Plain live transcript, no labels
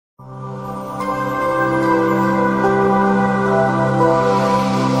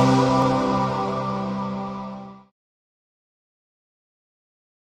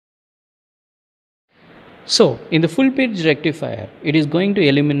So in the full bridge rectifier, it is going to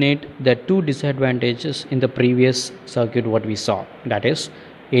eliminate the two disadvantages in the previous circuit what we saw, that is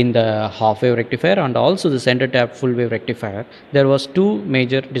in the half wave rectifier and also the center tap full wave rectifier. There was two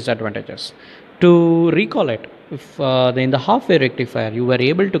major disadvantages. To recall it, if in the half wave rectifier you were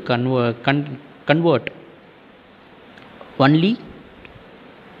able to convert only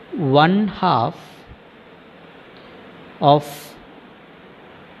one half of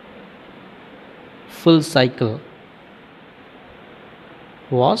full cycle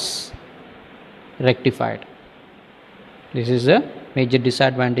was rectified. This is a major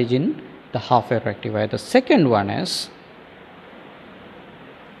disadvantage in the half wave rectifier. The second one is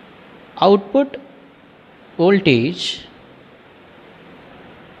output voltage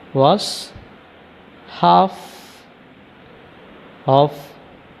was half of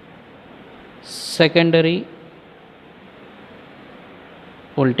secondary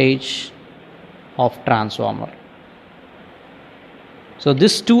voltage of transformer. So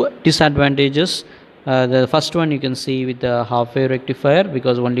these two disadvantages, the first one you can see with the half wave rectifier,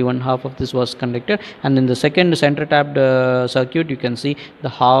 because only one half of this was conducted, and in the second center tapped circuit you can see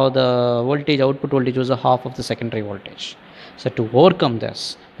how the voltage, output voltage, was a half of the secondary voltage. So to overcome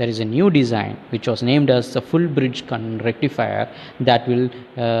this, there is a new design which was named as the full bridge rectifier that will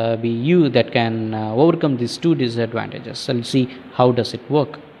be used, that can overcome these two disadvantages. So let's see how does it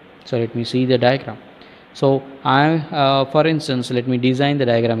work. So let me see the diagram. So for instance, let me design the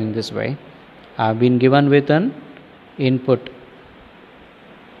diagram in this way. I've been given with an input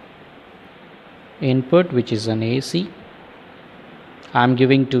which is an AC. I'm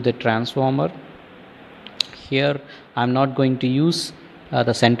giving to the transformer. Here I'm not going to use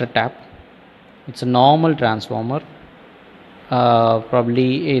the center tap. It's a normal transformer,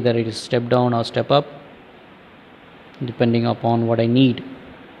 probably either it is step down or step up depending upon what I need.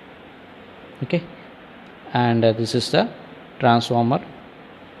 Okay, and this is the transformer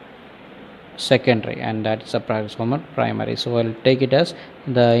secondary, and that's the transformer primary. So I'll take it as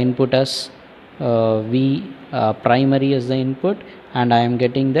the input as V primary as the input, and I am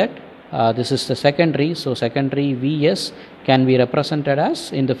getting that this is the secondary. So secondary Vs can be represented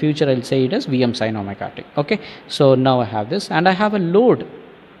as, in the future I'll say it as Vm sin omega t. Okay, so now I have this, and I have a load,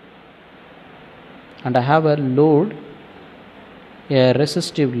 a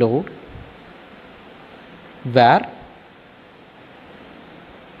resistive load, where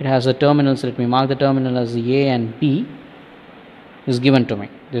it has a terminals. Let me mark the terminal as A and B is given to me.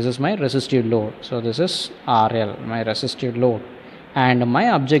 This is my resistive load. So this is RL, my resistive load, and my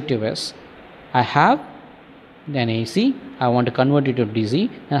objective is I have an AC, I want to convert it to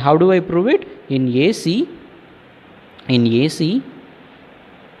DC. And how do I prove it? In AC,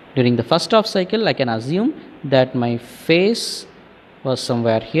 during the first half cycle, I can assume that my phase was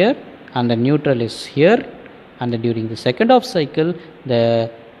somewhere here and the neutral is here, and during the second half cycle the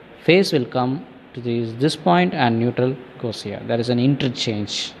phase will come to this point and neutral goes here. There is an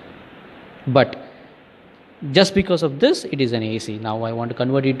interchange, but just because of this it is an AC. Now I want to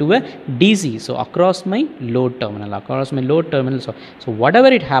convert it to a DC, so across my load terminal, so whatever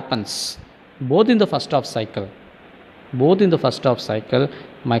it happens, both in the first half cycle,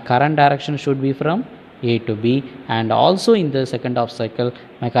 my current direction should be from A to B, and also in the second half cycle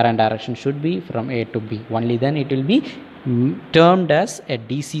my current direction should be from A to B. Only then it will be termed as a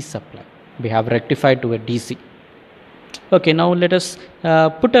DC supply. We have rectified to a DC. Okay, now let us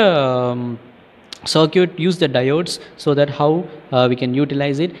put a circuit, use the diodes, so that how we can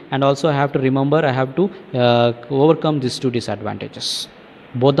utilize it. And also I have to remember, I have to overcome these two disadvantages.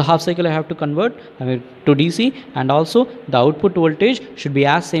 Both the half cycle I have to convert to DC, and also the output voltage should be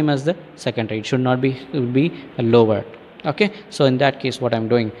as same as the secondary. It should not be lower. Okay, so in that case what I'm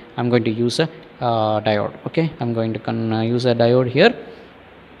doing, I'm going to use a diode. Okay, I'm going to use a diode here.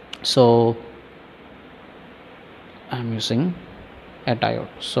 So I'm using a diode.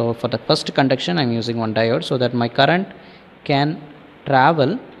 So for the first conduction I'm using one diode, so that my current can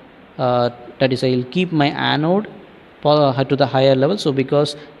travel, that is, I will keep my anode to the higher level. So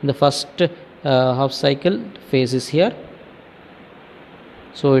because in the first half cycle phase is here,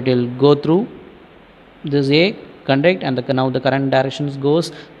 so it will go through this A, conduct, and now the current direction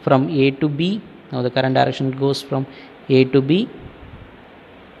goes from A to B. Now the current direction goes from A to B,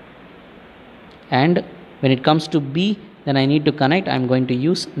 and when it comes to B, then I need to connect. I'm going to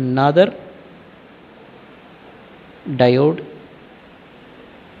use another diode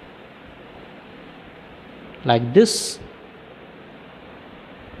like this,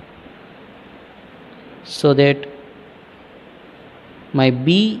 so that my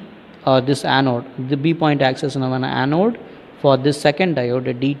B, or this anode, the B point acts as an anode for this second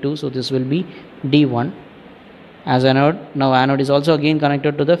diode, D2. So this will be D1, as anode. Now anode is also again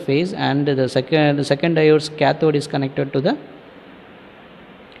connected to the phase, and the second diode's cathode is connected to the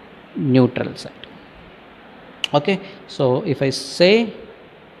neutral side. Okay, so if I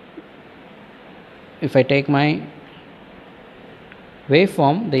take my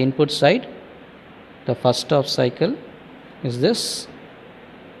waveform, the input side, the first of cycle is this,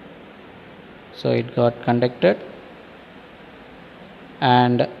 so it got conducted,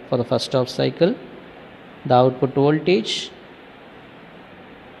 and for the first of cycle the output voltage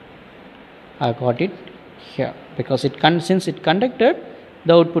I got it here, because since it conducted,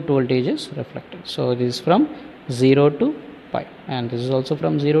 the output voltage is reflected. So it is from 0 to pi, and this is also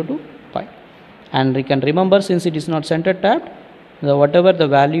from 0 to pi. And we can remember, since it is not center tapped, whatever the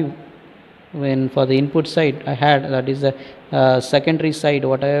value when for the input side I had, that is the secondary side,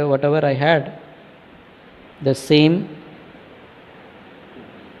 whatever I had, the same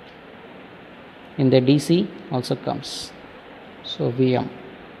in the DC also comes. So Vm.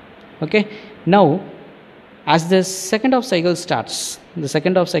 Okay, now as the second half cycle starts, the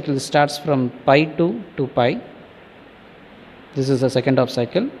second half cycle starts from pi to 2 pi. This is the second half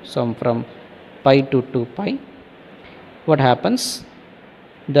cycle, so from pi to 2 pi. What happens?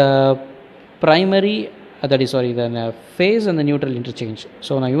 The primary the phase and the neutral interchange.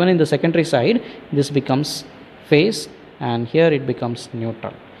 So now even in the secondary side, this becomes phase, and here it becomes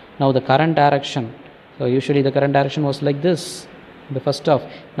neutral. Now the current direction, so usually the current direction was like this in the first half.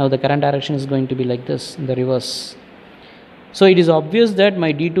 Now the current direction is going to be like this in the reverse. So it is obvious that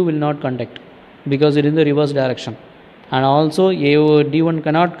my D2 will not conduct, because it is in the reverse direction, and also D1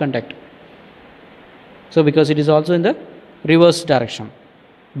 cannot conduct, so because it is also in the reverse direction.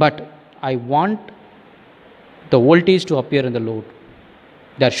 But I want the voltage to appear in the load.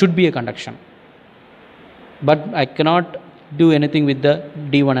 There should be a conduction, but I cannot do anything with the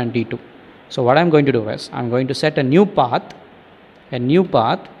D1 and D2. So what I am going to do is, I am going to set a new path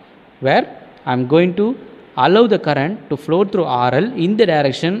where I am going to allow the current to flow through RL in the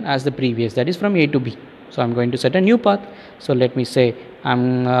direction as the previous, that is from A to B. So I am going to set a new path. So let me say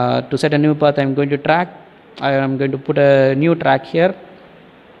to set a new path, I am going to put a new track here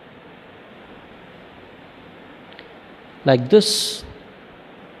like this.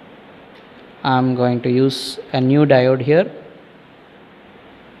 I am going to use a new diode here,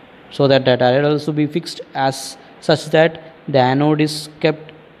 so that the diode also be fixed as such that the anode is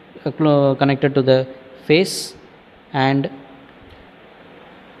kept connected to the phase, and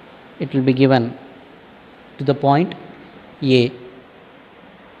it will be given to the point A.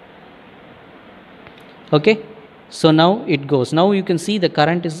 Okay, so now it goes. Now you can see the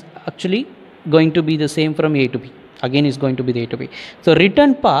current is actually going to be the same from A to B. Again is going to be the A to B. So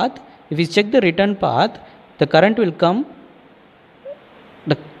return path, if you check the return path, the current will come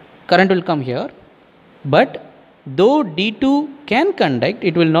here, but though D2 can conduct,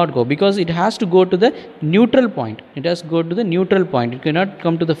 it will not go, because it has to go to the neutral point. It has to go to the neutral point. It cannot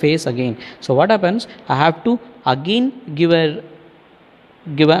come to the phase again. So what happens? I have to again give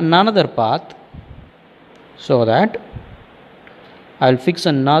another path, so that I will fix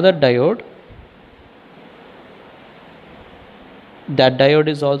another diode. That diode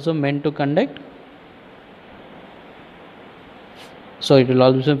is also meant to conduct, so it will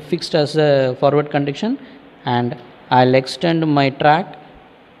also be fixed as a forward conduction, and I'll extend my track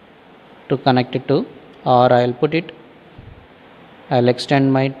to connect it to, or I'll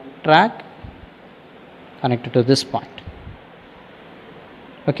extend my track connected to this point.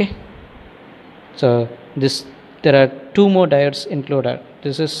 Okay, so there are two more diodes included.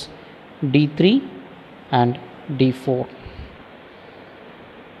 This is D3 and D4.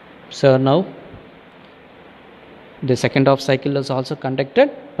 So now the second half cycle is also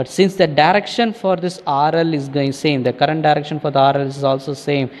conducted, but since the direction for this RL is going same, the current direction for the RL is also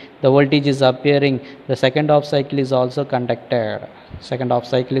same, the voltage is appearing, the second half cycle is also conducted. Second half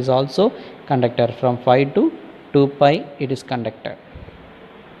cycle is also conducted from 5 to 2 pi, it is conducted.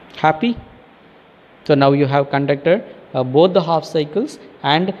 Happy? So now you have conducted both the half cycles,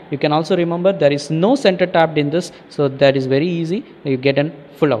 and you can also remember there is no center tapped in this, so that is very easy, you get a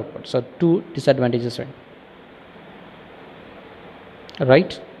full output. So two disadvantages,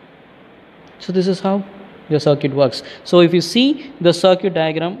 right? So this is how the circuit works. So if you see the circuit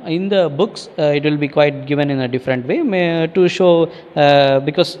diagram in the books, it will be quite given in a different way to show,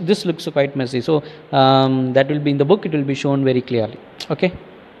 because this looks quite messy, so that will be in the book, it will be shown very clearly. Okay,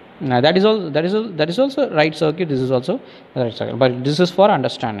 now that is also right circuit, this is also the right circuit, but this is for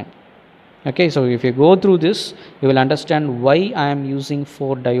understanding. Okay, so if you go through this, you will understand why I am using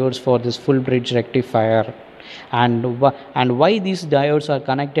 4 diodes for this full bridge rectifier. and why these diodes are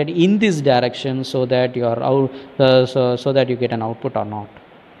connected in this direction, so that your so that you get an output or not.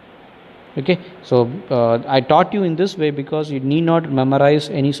 Okay, so I taught you in this way because you need not memorize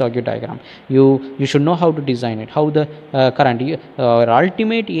any circuit diagram. You should know how to design it, how the current our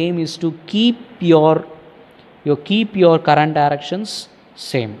ultimate aim is to keep your current directions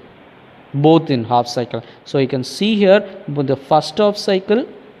same, both in half cycle. So you can see here the first half cycle,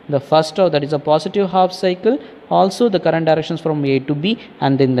 that is a positive half cycle, also the current directions from A to B,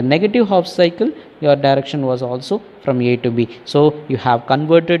 and then the negative half cycle your direction was also from A to B. So you have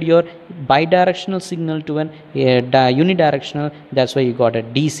converted your bidirectional signal to an unidirectional. That's why you got a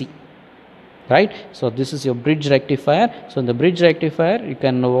DC, right? So this is your bridge rectifier. So in the bridge rectifier you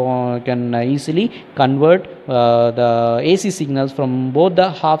can easily convert the AC signals from both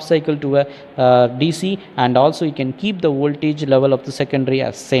the half cycle to a DC, and also you can keep the voltage level of the secondary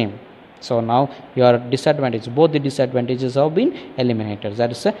as same. So now your disadvantage, both the disadvantages have been eliminated.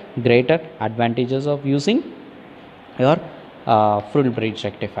 That is a greater advantages of using your full bridge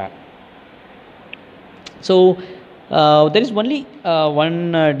rectifier. So there is only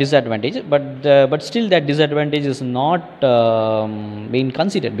one disadvantage, but still that disadvantage is not being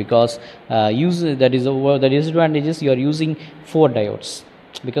considered, because the disadvantage is you are using 4 diodes,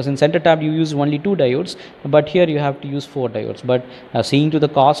 because in center tap you use only 2 diodes, but here you have to use 4 diodes. But seeing to the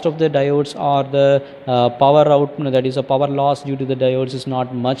cost of the diodes, or the power out, that is a power loss due to the diodes, is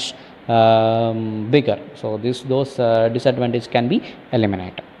not much bigger. So those disadvantages can be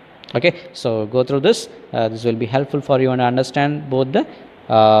eliminated. Okay, so go through this. This will be helpful for you to understand both the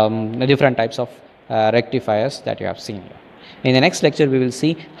different types of rectifiers that you have seen here. In the next lecture, we will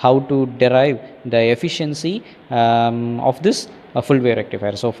see how to derive the efficiency of this full wave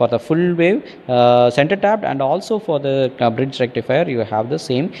rectifier. So for the full wave center tapped, and also for the bridge rectifier, you have the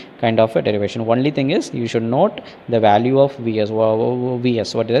same kind of a derivation. Only thing is you should note the value of Vs,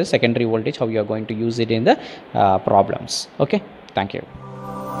 what is the secondary voltage, how you are going to use it in the problems. Okay, thank you.